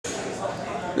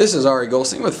This is Ari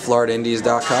Goldstein with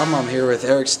FloridaIndies.com. I'm here with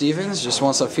Erick Stevens. Just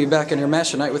want some feedback on your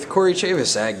match tonight with Corey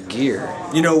Chavis at Gear.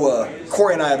 You know,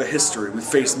 Corey and I have a history. We've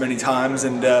faced many times,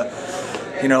 and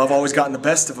you know, I've always gotten the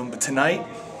best of him. But tonight,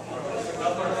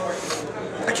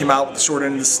 I came out with the short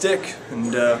end of the stick,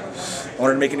 and I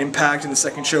wanted to make an impact in the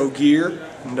second show, Gear.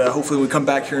 And hopefully, we come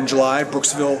back here in July,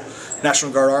 Brooksville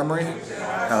National Guard Armory.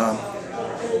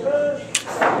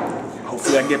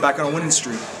 Hopefully, I can get back on a winning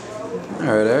streak. All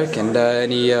right, Erick, and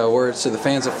any words to the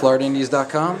fans of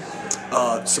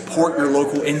FloridaIndies.com? Support your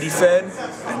local indie fed,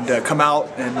 and come out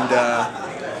and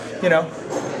you know,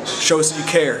 show us that you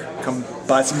care. Come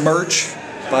buy some merch,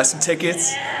 buy some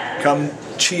tickets, come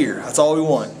cheer. That's all we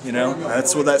want, you know.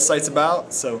 That's what that site's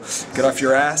about. So get off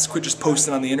your ass, quit just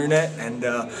posting on the internet, and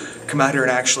come out here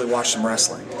and actually watch some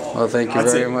wrestling. Well, thank you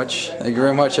very much. Thank you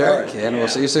very much, Erick, and we'll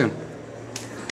see you soon.